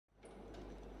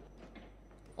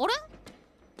あれ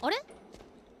あれ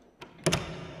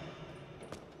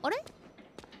あれ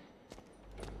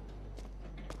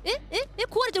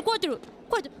壊れてる壊れてる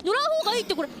壊れてる。乗らん方がいいっ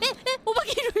てこれ。お化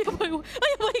けいる。やばいやば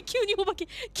い、急にお化けい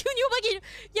る。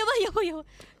やばいやばいね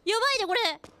これ。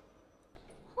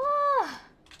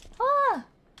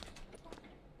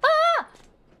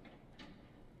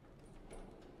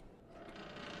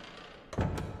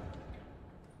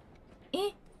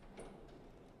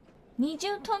二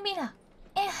重扉。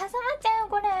挟まっちゃうよ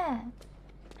これ。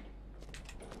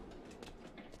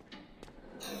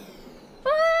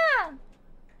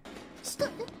ちょっ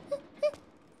とな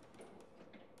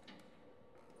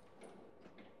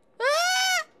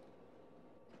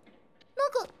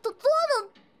んかドア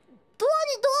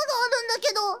にドアがあるんだけ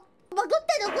ど、バグっ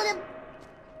てるこれ。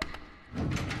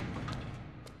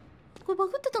これバ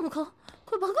グってたのか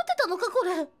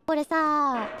これ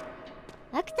さ、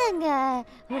アクさんが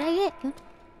ホラゲ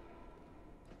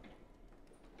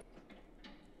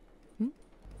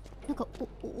なんか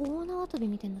大縄跳び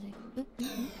みたいなので。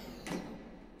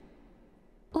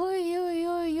おいおい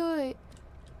おいおい。ね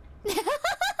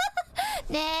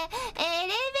え、エレベ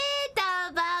ータ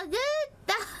ーバグっ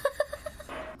た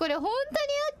これ本当に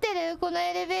合ってる？この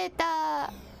エレベータ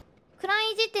ー。暗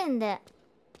い時点で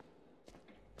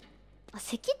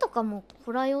咳とかも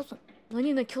ホラー要素。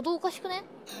何挙動おかしくね？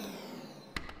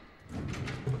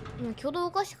今挙動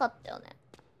おかしかったよね。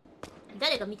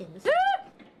誰が見てんですか？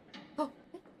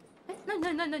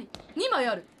なに2枚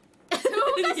ある。お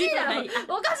かしいだ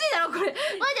ろこれ。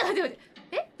待って。どう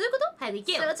いうこと？早く行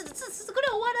けよ。ちょっとこれ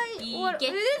お笑い。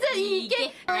いけ。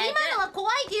今のは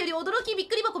怖いっていうより驚きびっ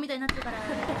くり箱みたいになってるから。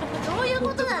どういう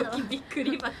ことなの？びっく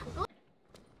り箱。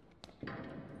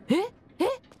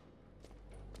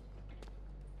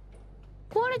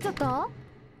壊れちゃった？うわー、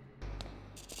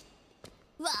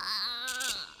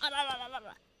あらら。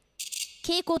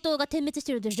蛍光灯が点滅し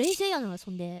てるで冷静やな。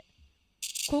そんで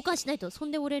交換しないと。そ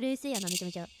んで俺冷静やな。めちゃ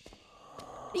めちゃや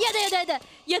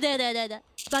だ。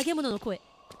化け物の声。い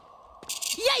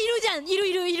や、いるじゃん。い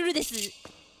るです。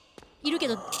いるけ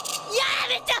ど、いやー、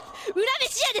めっちゃ裏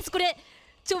飯やですこれ。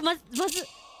まずいい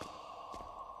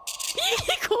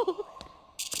子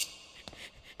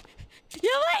や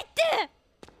ばいって。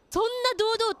そんな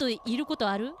堂々といること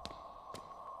ある？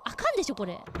あかんでしょこ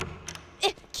れ。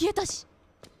消えたし。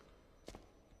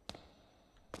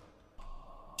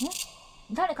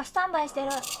誰かスタンバイしてる。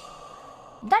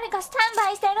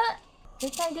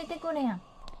絶対出てくるやん。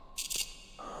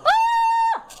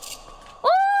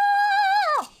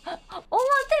思っ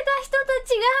てた人と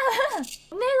違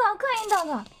う。目が赤いんだ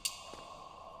が。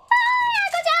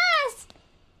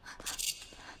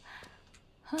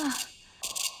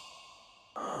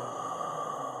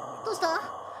どう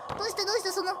し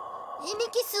たそのいび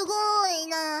きすごい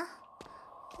な。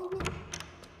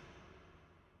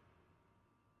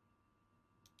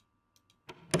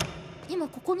今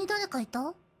ここに誰かい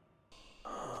た？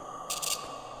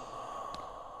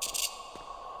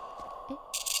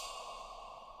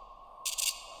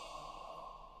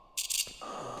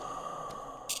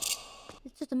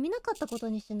ちょっと見なかったこと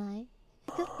にしない？い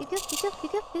くよ。3、2、1、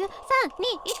は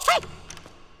い。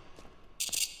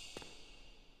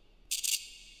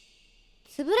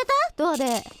潰れた？ドア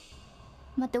で。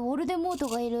待って、ウォルデモート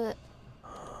がいる。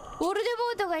ちょっ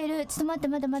と待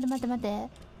って。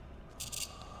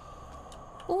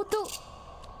音。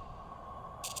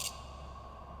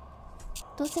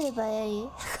どうすればいい？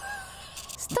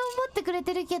スタンバってくれ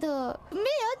てるけど、目合っ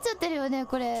ちゃってるよね、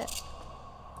これ。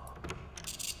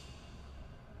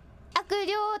悪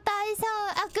霊退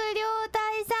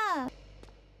散。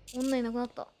女いなくなっ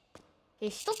た。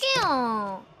消しとけよー。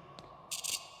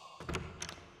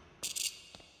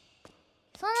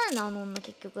消さないな、あの女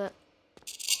結局。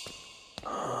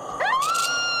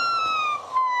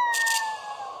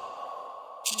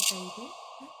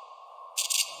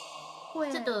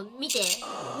ちょっと見に行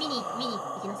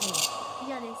きなさいよ。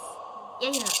嫌です。いや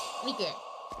見て。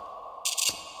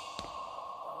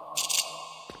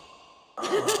おい、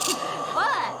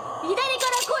左か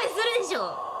ら声するでしょ。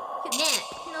ねえ、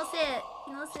気のせい。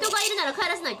人がいるなら帰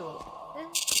らせないと。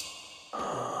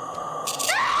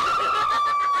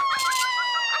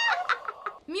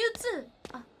ミュウツ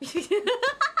ー。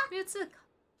ミュウツーか。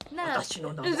なら私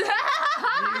の名は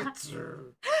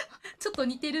ちょっと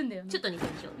似てるんだよね。ちょっと似て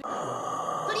るでしょ。とりあ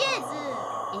えず、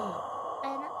あれ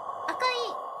な、赤い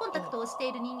コンタクトをして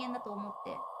いる人間だと思っ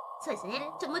て。そうですね。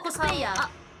もう一コ回スプレイヤー。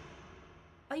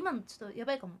今のちょっとや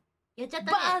ばいかも。やっちゃっ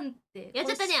たバね。ーンってやっ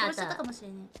ちゃったね、あんた。殺しちゃったかもしれ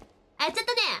ない。やっちゃっ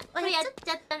たね。これやっち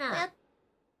ゃったな。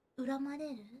恨まれ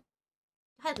る？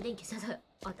早く電気消さない。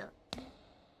あんた。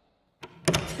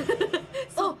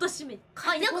そっと閉めて。あ、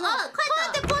なんか、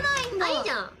帰ってこないんだ。いいじ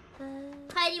ゃん。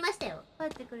帰りましたよ。帰っ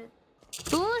てくれ。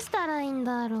どうしたらいいん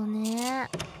だろうね。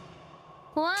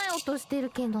怖い音してる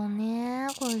けどね、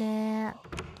これ。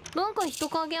なんか人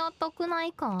影あったくな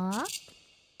いか？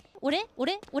俺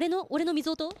の水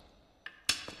音？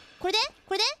これで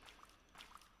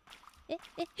いやー、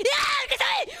うるさ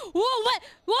い！お前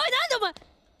なんでお前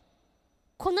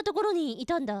こんなところにい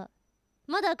たんだ。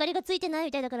まだ明かりがついてない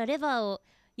みたいだから、レバーを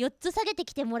4つ下げて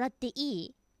きてもらってい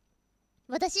い？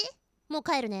私もう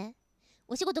帰るね。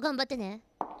お仕事頑張ってね。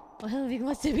び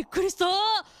っくりした。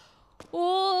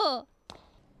おお、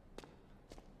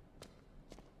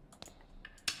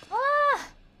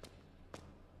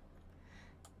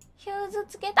ヒューズ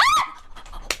つけた。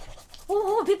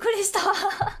おお、びっくりした。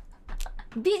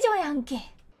美女やんけ。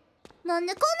なん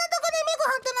でこんなとこでミコ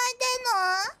働いて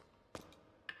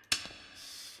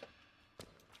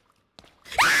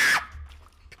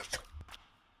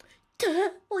ん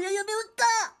の？親指打った。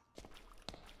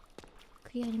ク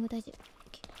リアリング大事。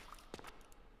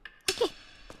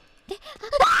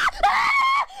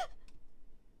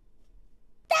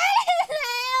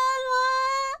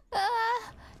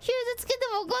ヒューズつけて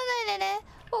も怒んないでね。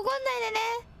怒んないでね。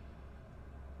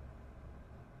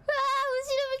後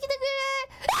ろ向きたく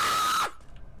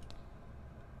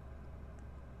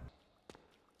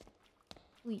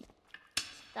ない。うい。し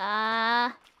た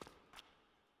ー。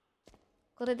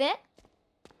これで？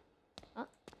あ、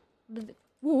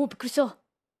おお、びっくりした。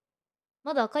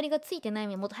まだ明かりがついてない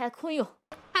みん。もっと早く来いよ。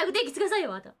早く電気つけなさい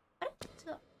よ、あなた。あれ？違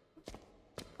う。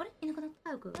あれ？いなくなっ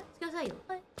た。早くつけなさいよ。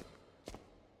はい。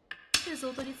ヒューズ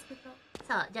を取り付けた。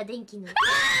さあ、じゃあ電気抜いて。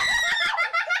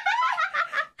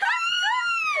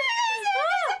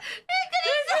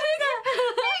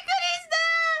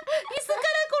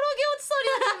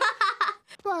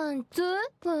ワンツ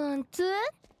ーワンツー。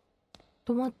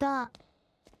止まった。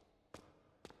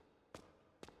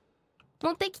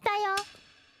持ってきたよ。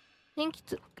電気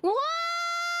つ、うわ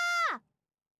ー！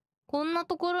こんな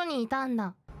ところにいたん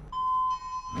だ。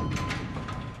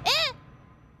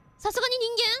さすがに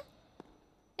人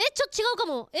間？ちょっと違うか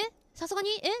も。さすがに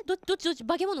どっち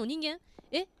化け物人間？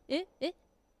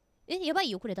やば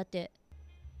いよこれ。だって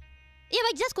やば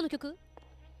い。ジャスコの曲？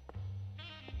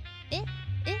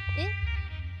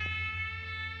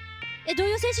どう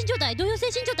いう精神状態？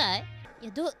い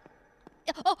や、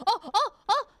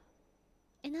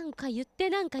なんか言って。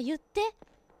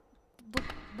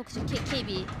僕警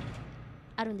備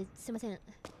あるんですいません。ちょっ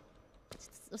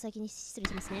とお先に失礼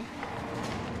しますね。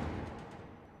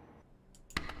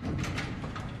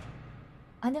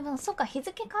あ、でもそっか、日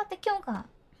付変わって今日か。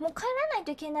もう帰らない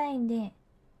といけないんで。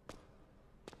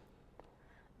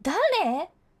誰？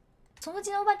掃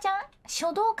除のおばちゃん？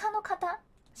書道家の方？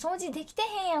掃除できて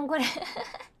へんやんこれ。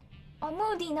あ、ム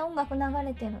ーディーな音楽流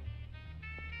れてる。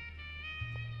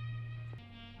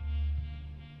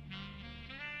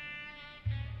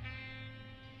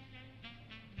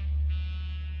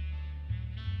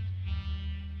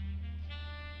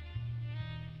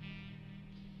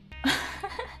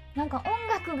なんか音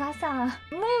楽がさ、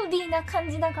ムーディーな感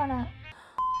じだから。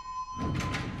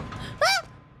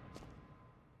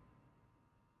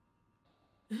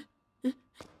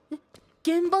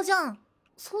現場じゃん。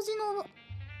掃除の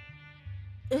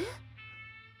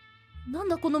なん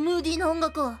だこのムーディーな音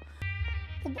楽は。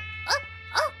見られち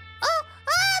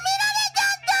ゃ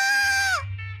っ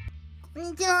た。こん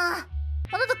にちは。あな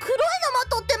た黒いのま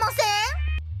とってません？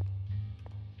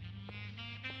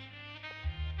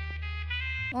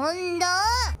なんだ？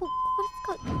これ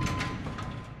使う。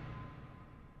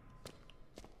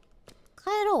帰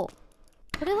ろ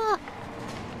う。これは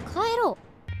帰ろう。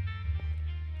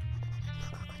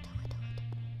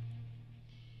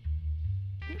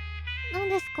何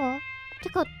ですか？て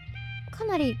かか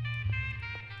なり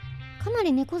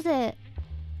猫背。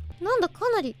なんだ、か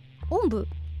なりおんぶ。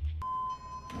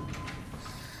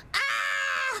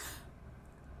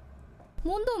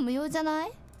問答無用じゃな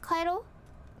い？帰ろ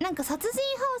う。なんか殺人ハ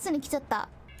ウスに来ちゃった。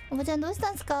おばちゃんどうし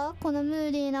たんすか？このム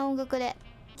ーディーな音楽で。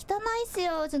汚いっす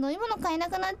よ。飲み物買えな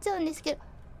くなっちゃうんですけど。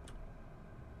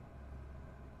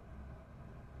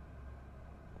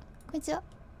こんにちは。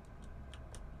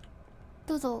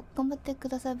どうぞ頑張ってく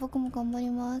ださい。僕も頑張り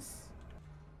ます。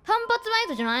単発バイ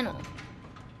トじゃないの？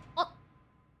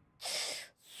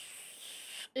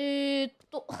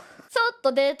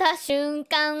外出た瞬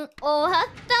間終わったわ。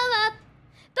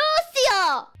どうし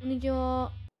よう。こんにち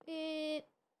は。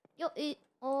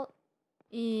お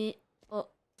疲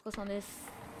れさんで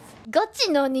す。ガ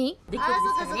チ何？できるんで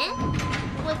すかね。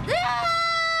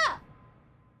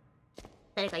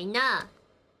誰かいんな。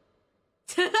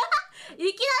行きな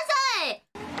さい。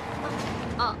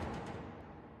あ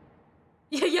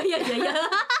やいやいや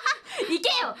行け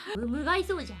よ。無害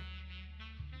そうじゃん。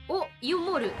お、イオン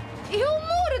モール。イオンモー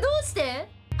ルどうして？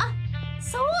あ、掃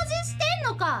除してん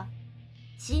のか。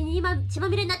血ま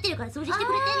みれになってるから掃除して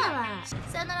くれてんだわ。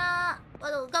さよなら。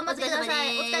頑張ってくださ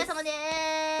い。お疲れ様で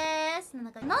ーす。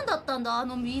なんだったんだあ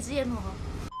の BGM は。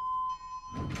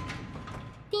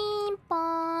ピンポ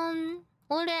ーン。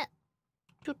あれ、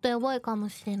ちょっとやばいかも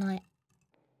しれない。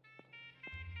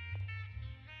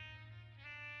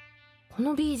こ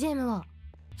の BGM は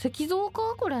石像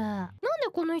かこれ。なんで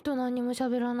この人何にも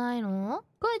喋らないの？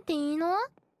帰っていいの？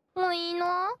もういいの？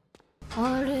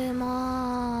あれ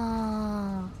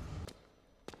まあ。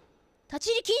立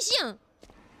ち入り禁止やん。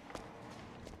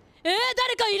誰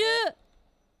かいる。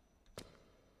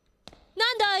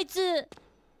なんだあいつ。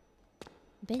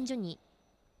便所に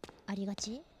ありが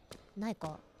ち？ないか。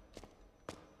うわー、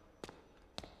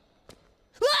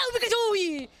うめかしょい。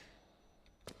人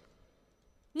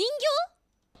形？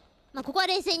まあ、ここは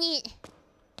冷静に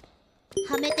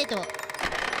はめてと。いや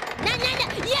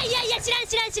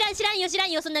知ら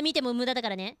んよ、そんな見ても無駄だか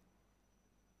らね。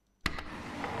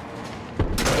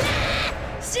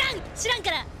知らん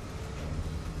から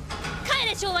帰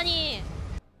れ、昭和に。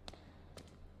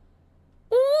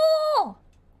おお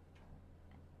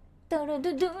ドロ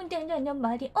ドドンドンドン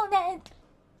マリオネット。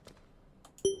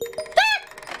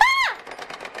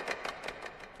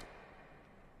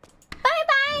バイ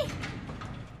バ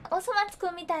イ。おそ松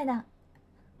くんみたいだ。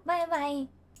バイバイ。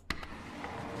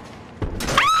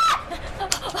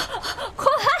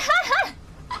怖い。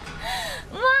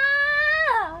ま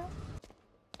あ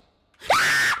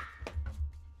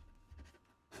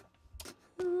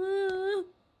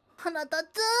腹立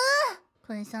つ。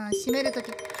これさ、閉めると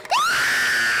き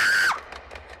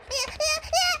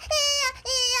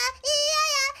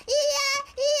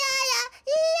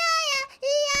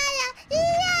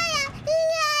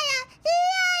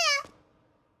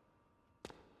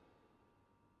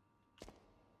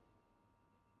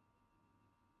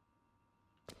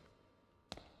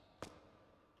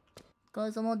お疲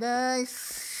れ様でー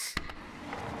す。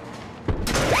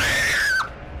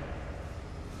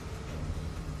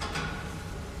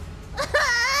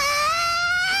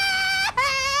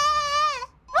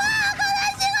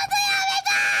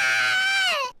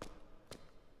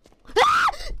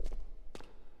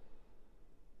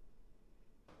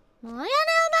なんやねんお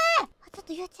前。ちょっ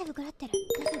と YouTube ぐらってる。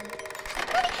大丈夫？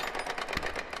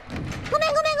ごめ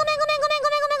ん。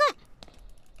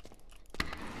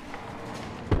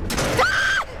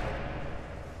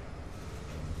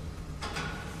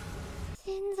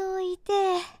心臓痛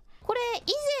え。これ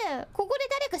以前ここで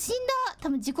誰か死んだ。多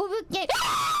分事故物件。ホラー映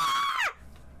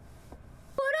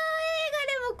画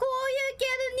でもこういう系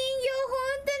の人形本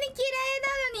当に嫌いな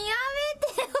のにやめ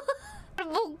てよ。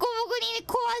ボッコボコに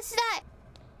壊したい。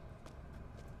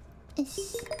よし。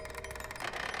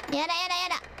やだ。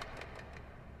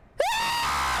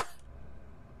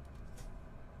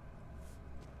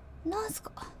なんす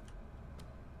か。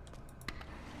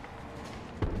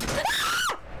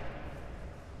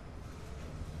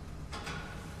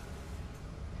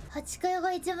8階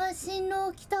が一番振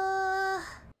動きたー。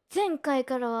前回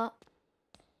からは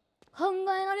考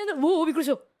えられない。おお、びっくり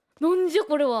した。なんじゃ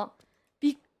これは。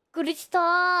びっくりした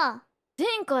ー。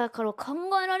前回から考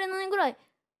えられないぐらい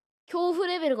恐怖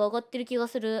レベルが上がってる気が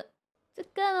する。つ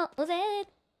かもうぜー。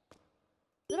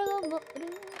ドラゴンボール。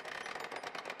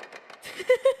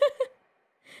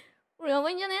これやば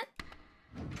いんじゃね？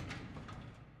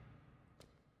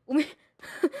お見送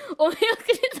り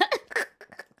だ。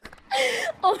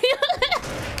お見送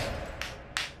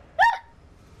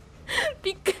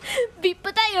り。ビッ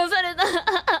プ対応された。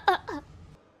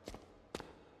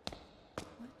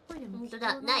本当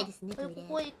だ、ないですね。こ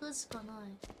こ行くしかない。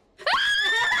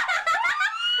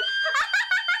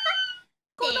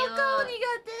この顔苦手。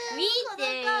見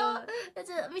てよ。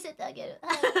ちょっと見せてあげる。見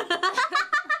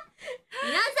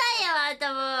なさいよ、あん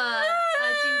たも。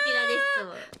チンピラですと。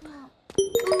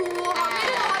うわ、早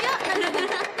っ。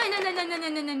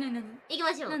な行き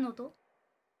ましょう。何の音？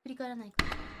振り返らないか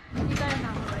ら。振り返らない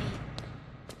方がいい。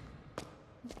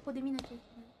ここで見なきゃいけな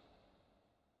い。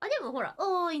あ、でもほら。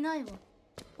おー、いないわ。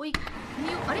おい、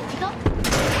あれいた？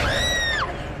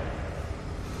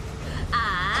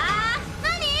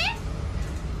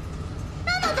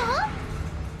何の音？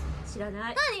知ら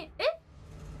ない。何？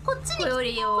こっちに。こ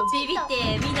れよ、ビビっ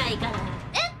て見ないから。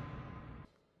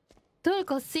誰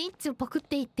かスイッチをパクっ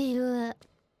ていっている。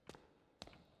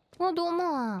あ、どう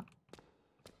も。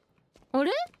あ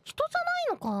れ？人じゃない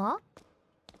のか？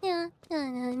にゃ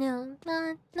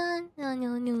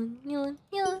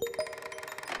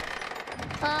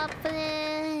あっぷね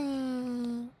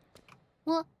ー。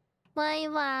わ、バイ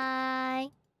バー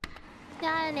イ。じ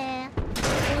ゃあね。お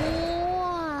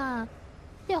ー。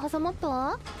手挟まっ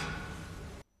た？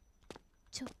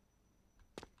すい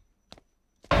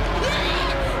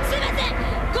ません、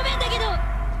ごめんだけど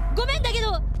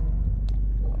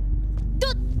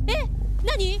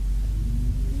何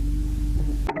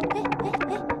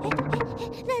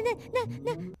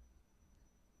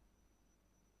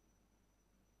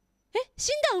死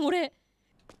んだん俺。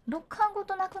ロッカーご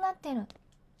となくなってる。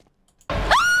どうすん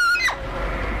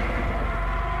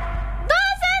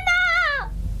だ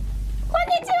こん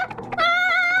にちは。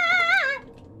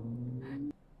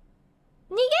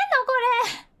逃げんのこ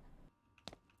れ。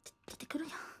出てくるや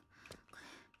ん。これ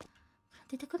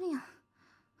出てくるやん。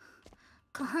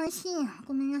下半身やん。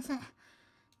ごめんなさい。に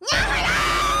ゃ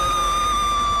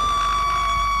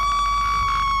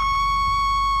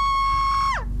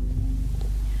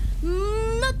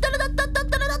ーなったらだったったっ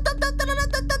たらだったったったらだっ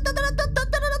たったったらだったった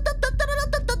ったらだったったったらだ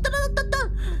ったったったらだったった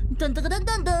だんだかだん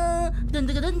だんだんだん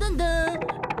だかだんだんだん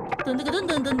だんだかだん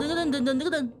だんだんだんだかだんだんだんだ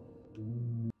かだん。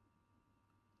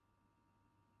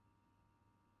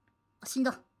あ、死ん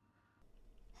だ。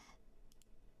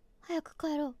早く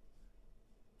帰ろう。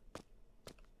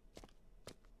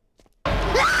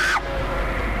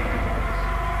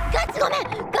ガチご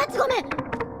めん。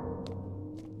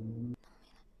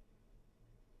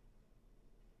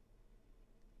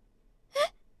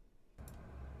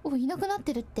おい、いなくなっ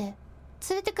てるって。連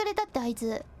れてくれたってあい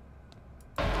つ。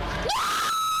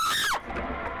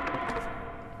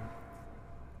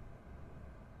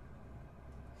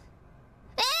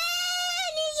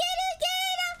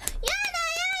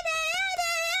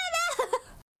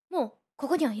もうこ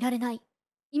こにはいられない。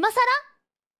今さら？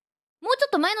もうちょっ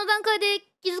と前の段階で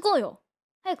気づこうよ。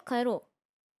早く帰ろ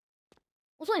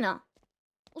う。遅いな。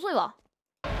遅いわ。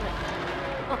あ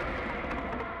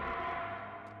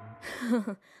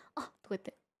あとか言っ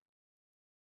て。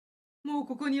もう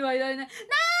ここにはいられない。なー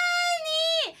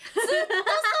にーずっとそう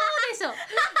でしょ。ずっとも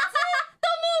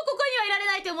うここにはいられ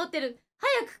ないって思ってる。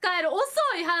早く帰る。遅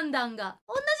い判断が。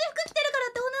同じ服着てるから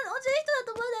って同じ人だ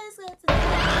と思わないですか？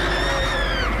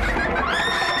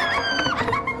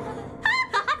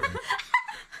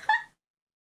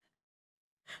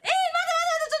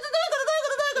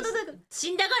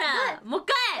死んだから、もう一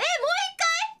回。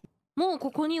もう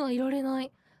ここにはいられな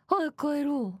い。早く帰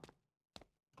ろう。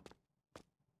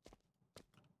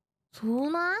そ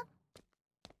うな？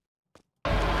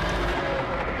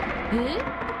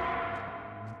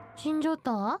死んじゃっ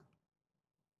た？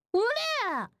おれ！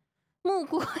もう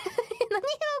ここ何が起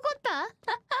こった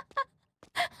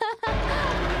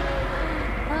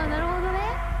あ、なるほどね。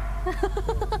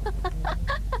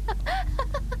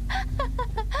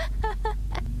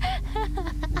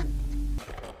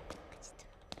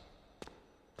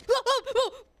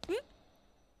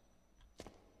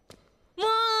もう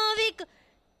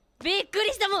びっく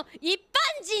りした。もう一般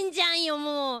人じゃんよ。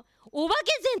もうお化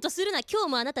け然とするな。今日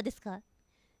もあなたですか？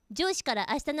上司から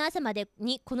明日の朝まで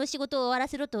にこの仕事を終わら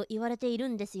せろと言われている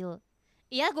んですよ。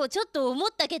ヤゴ、ちょっと思っ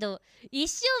たけど、一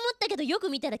瞬思ったけど、よく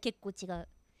見たら結構違う。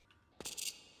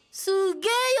すっげ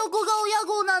え横顔ヤ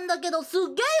ゴーなんだけど、すっげえ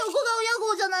横顔ヤ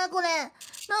ゴーじゃないこれ。なんかこうい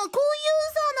う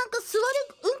さ、なんかうん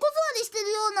こ座りして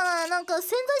るような、なんか宣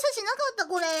材写真なかった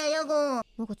これ、ヤゴー。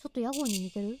なんかちょっとヤゴに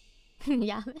似てる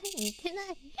やめ、似てな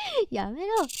い。やめ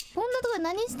ろ。こんなとこで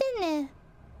何してんねん。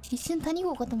一瞬谷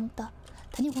郷かと思った。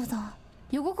谷郷さん、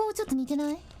横顔ちょっと似て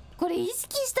ない？これ意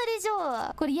識したでし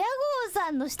ょ。これ屋号さ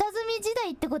んの下積み時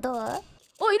代ってこと？あ、いる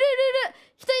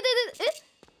人いる。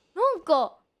なん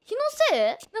か気のせ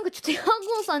い？なんかちょっとヤゴ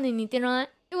ーさんに似てない？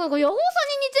でもなんかヤゴーさ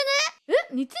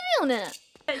んに似てね？似てるよね。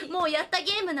もうやった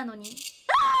ゲームなのに。白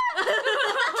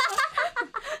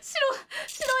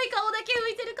い顔だけ浮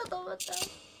いてるかと思った。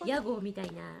ヤゴみた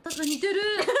いな。確かに似てる。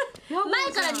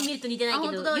前から見ると似てないけ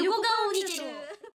ど、横顔似てる。